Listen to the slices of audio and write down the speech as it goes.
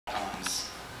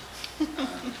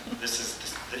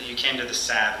You came to the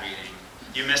sad reading.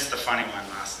 You missed the funny one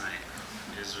last night.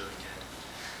 It was really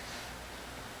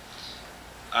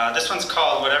good. This one's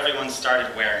called What Everyone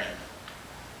Started Wearing,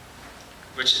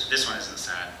 which this one isn't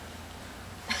sad.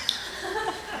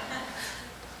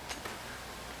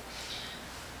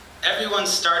 Everyone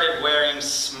started wearing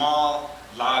small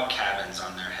log cabins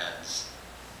on their heads.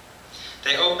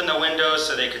 They opened the windows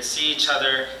so they could see each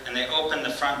other, and they opened the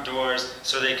front doors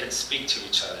so they could speak to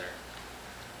each other.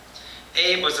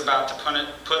 Abe was about to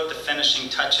put the finishing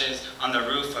touches on the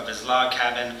roof of his log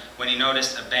cabin when he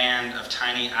noticed a band of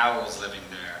tiny owls living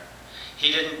there. He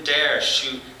didn't dare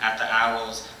shoot at the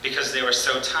owls because they were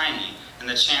so tiny, and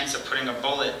the chance of putting a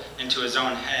bullet into his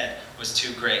own head was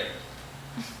too great.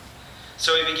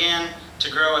 So he began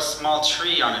to grow a small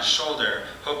tree on his shoulder,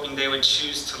 hoping they would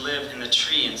choose to live in the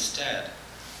tree instead.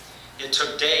 It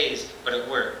took days, but it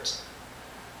worked.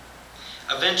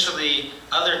 Eventually,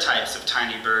 other types of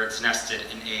tiny birds nested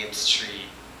in Abe's tree.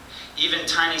 Even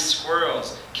tiny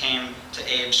squirrels came to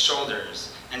Abe's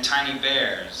shoulders, and tiny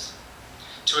bears.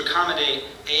 To accommodate,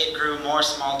 Abe grew more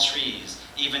small trees,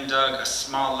 even dug a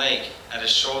small lake at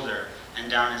his shoulder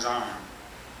and down his arm.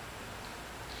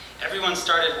 Everyone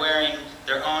started wearing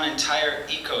their own entire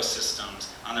ecosystems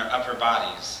on their upper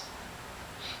bodies.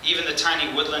 Even the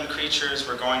tiny woodland creatures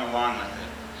were going along with it.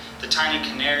 The tiny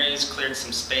canaries cleared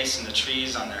some space in the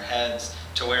trees on their heads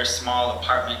to wear small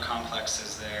apartment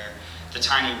complexes there. The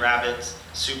tiny rabbits,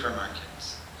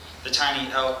 supermarkets. The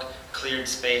tiny elk cleared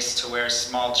space to wear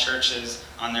small churches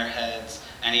on their heads,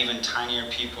 and even tinier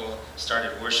people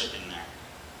started worshiping them.